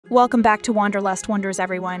Welcome back to Wanderlust Wonders,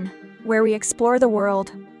 everyone, where we explore the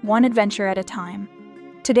world, one adventure at a time.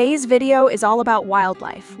 Today's video is all about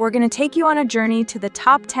wildlife. We're going to take you on a journey to the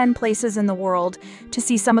top 10 places in the world to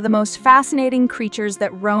see some of the most fascinating creatures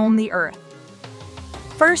that roam the earth.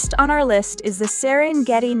 First on our list is the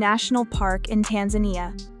Serengeti National Park in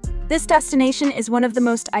Tanzania. This destination is one of the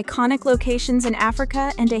most iconic locations in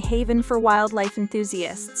Africa and a haven for wildlife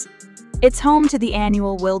enthusiasts. It's home to the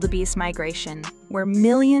annual wildebeest migration, where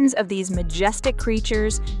millions of these majestic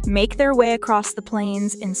creatures make their way across the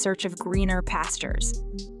plains in search of greener pastures.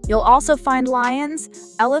 You'll also find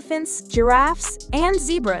lions, elephants, giraffes, and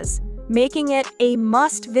zebras, making it a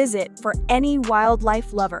must-visit for any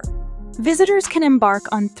wildlife lover. Visitors can embark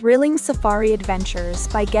on thrilling safari adventures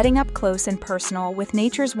by getting up close and personal with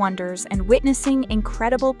nature's wonders and witnessing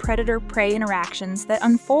incredible predator-prey interactions that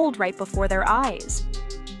unfold right before their eyes.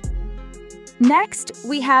 Next,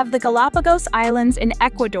 we have the Galapagos Islands in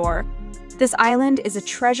Ecuador. This island is a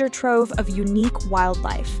treasure trove of unique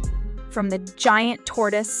wildlife. From the giant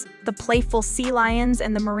tortoise, the playful sea lions,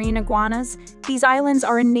 and the marine iguanas, these islands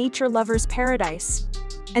are a nature lover's paradise.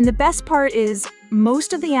 And the best part is,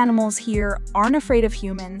 most of the animals here aren't afraid of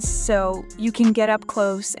humans, so you can get up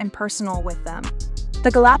close and personal with them. The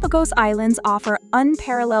Galapagos Islands offer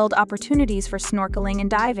unparalleled opportunities for snorkeling and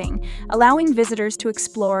diving, allowing visitors to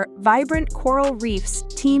explore vibrant coral reefs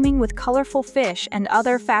teeming with colorful fish and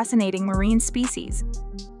other fascinating marine species.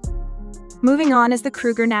 Moving on is the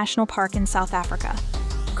Kruger National Park in South Africa.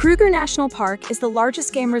 Kruger National Park is the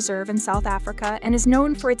largest game reserve in South Africa and is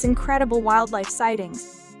known for its incredible wildlife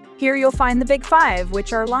sightings. Here you'll find the Big Five,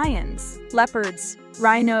 which are lions, leopards,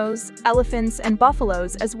 rhinos, elephants, and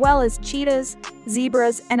buffaloes, as well as cheetahs,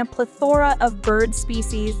 zebras, and a plethora of bird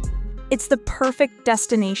species. It's the perfect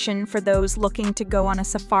destination for those looking to go on a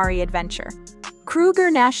safari adventure.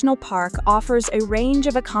 Kruger National Park offers a range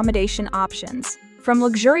of accommodation options, from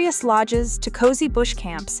luxurious lodges to cozy bush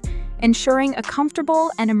camps, ensuring a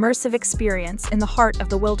comfortable and immersive experience in the heart of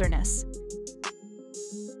the wilderness.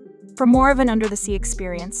 For more of an under-the-sea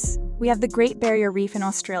experience, we have the Great Barrier Reef in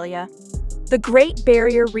Australia. The Great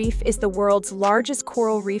Barrier Reef is the world's largest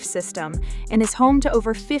coral reef system and is home to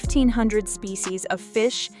over 1,500 species of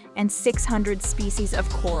fish and 600 species of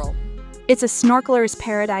coral. It's a snorkeler's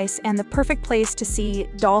paradise and the perfect place to see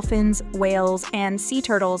dolphins, whales, and sea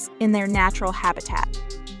turtles in their natural habitat.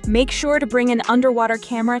 Make sure to bring an underwater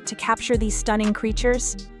camera to capture these stunning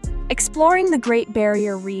creatures. Exploring the Great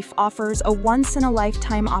Barrier Reef offers a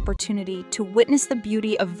once-in-a-lifetime opportunity to witness the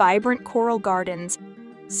beauty of vibrant coral gardens,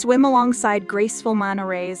 swim alongside graceful manta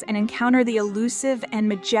rays, and encounter the elusive and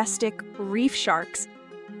majestic reef sharks.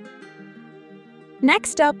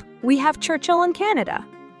 Next up, we have Churchill in Canada.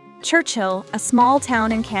 Churchill, a small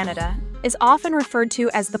town in Canada, is often referred to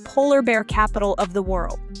as the polar bear capital of the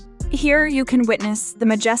world. Here you can witness the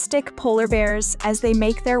majestic polar bears as they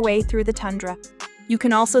make their way through the tundra. You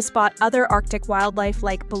can also spot other Arctic wildlife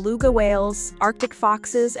like beluga whales, Arctic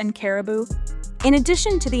foxes, and caribou. In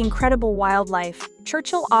addition to the incredible wildlife,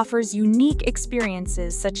 Churchill offers unique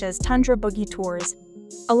experiences such as tundra boogie tours,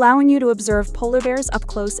 allowing you to observe polar bears up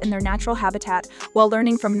close in their natural habitat while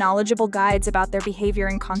learning from knowledgeable guides about their behavior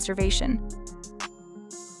and conservation.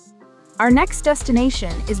 Our next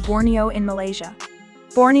destination is Borneo in Malaysia.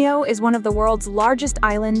 Borneo is one of the world's largest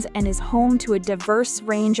islands and is home to a diverse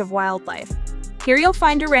range of wildlife. Here you'll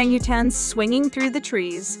find orangutans swinging through the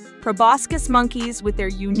trees, proboscis monkeys with their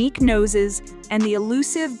unique noses, and the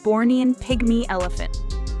elusive Bornean pygmy elephant.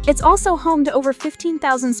 It's also home to over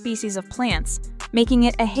 15,000 species of plants, making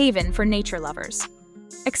it a haven for nature lovers.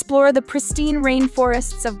 Explore the pristine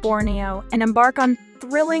rainforests of Borneo and embark on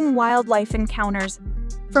thrilling wildlife encounters,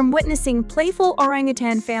 from witnessing playful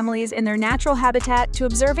orangutan families in their natural habitat to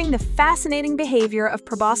observing the fascinating behavior of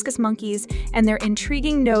proboscis monkeys and their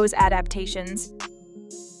intriguing nose adaptations.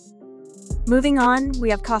 Moving on, we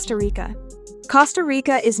have Costa Rica. Costa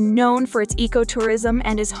Rica is known for its ecotourism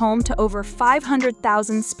and is home to over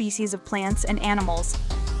 500,000 species of plants and animals.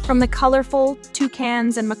 From the colorful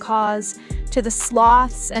toucans and macaws to the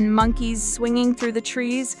sloths and monkeys swinging through the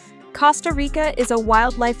trees, Costa Rica is a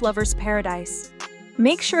wildlife lover's paradise.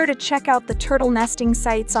 Make sure to check out the turtle nesting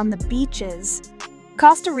sites on the beaches.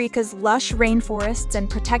 Costa Rica's lush rainforests and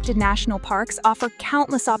protected national parks offer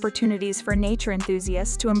countless opportunities for nature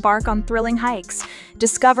enthusiasts to embark on thrilling hikes,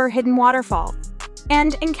 discover hidden waterfalls,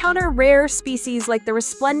 and encounter rare species like the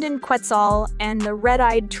resplendent quetzal and the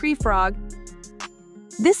red-eyed tree frog.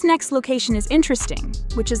 This next location is interesting,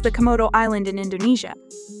 which is the Komodo Island in Indonesia.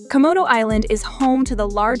 Komodo Island is home to the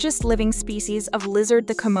largest living species of lizard,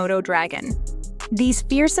 the Komodo dragon. These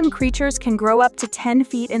fearsome creatures can grow up to 10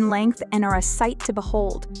 feet in length and are a sight to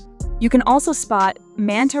behold. You can also spot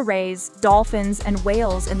manta rays, dolphins, and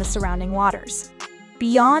whales in the surrounding waters.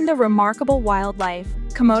 Beyond the remarkable wildlife,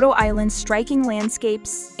 Komodo Island's striking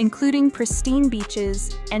landscapes, including pristine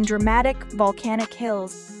beaches and dramatic volcanic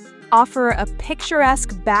hills, offer a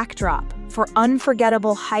picturesque backdrop for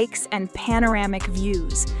unforgettable hikes and panoramic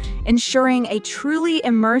views, ensuring a truly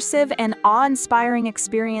immersive and awe-inspiring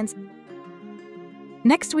experience.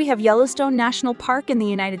 Next, we have Yellowstone National Park in the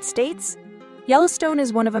United States. Yellowstone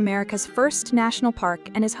is one of America's first national park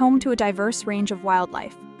and is home to a diverse range of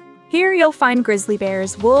wildlife. Here you'll find grizzly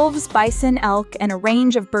bears, wolves, bison, elk, and a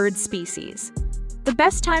range of bird species. The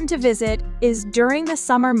best time to visit is during the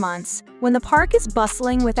summer months when the park is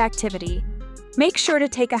bustling with activity. Make sure to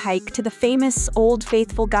take a hike to the famous Old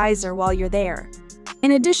Faithful Geyser while you're there.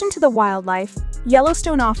 In addition to the wildlife,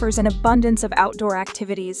 Yellowstone offers an abundance of outdoor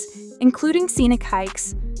activities, including scenic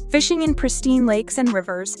hikes, fishing in pristine lakes and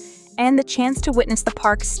rivers, and the chance to witness the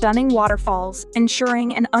park's stunning waterfalls,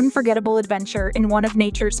 ensuring an unforgettable adventure in one of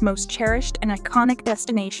nature's most cherished and iconic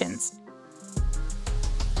destinations.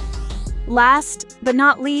 Last but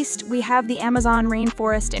not least, we have the Amazon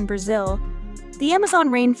rainforest in Brazil. The Amazon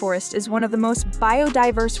rainforest is one of the most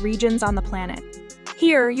biodiverse regions on the planet.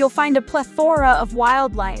 Here, you'll find a plethora of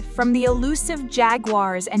wildlife, from the elusive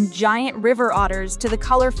jaguars and giant river otters to the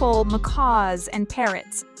colorful macaws and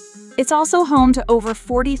parrots. It's also home to over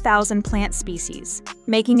 40,000 plant species,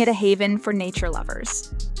 making it a haven for nature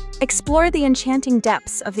lovers. Explore the enchanting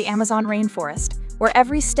depths of the Amazon rainforest, where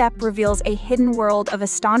every step reveals a hidden world of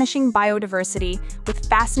astonishing biodiversity with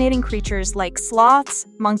fascinating creatures like sloths,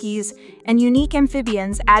 monkeys, and unique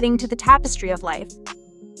amphibians adding to the tapestry of life.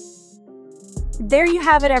 There you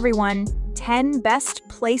have it, everyone. 10 best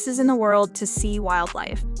places in the world to see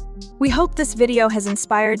wildlife. We hope this video has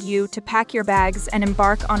inspired you to pack your bags and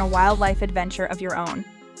embark on a wildlife adventure of your own.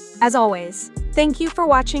 As always, thank you for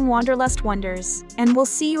watching Wanderlust Wonders, and we'll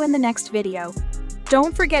see you in the next video.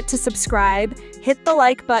 Don't forget to subscribe, hit the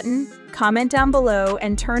like button, comment down below,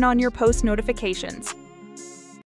 and turn on your post notifications.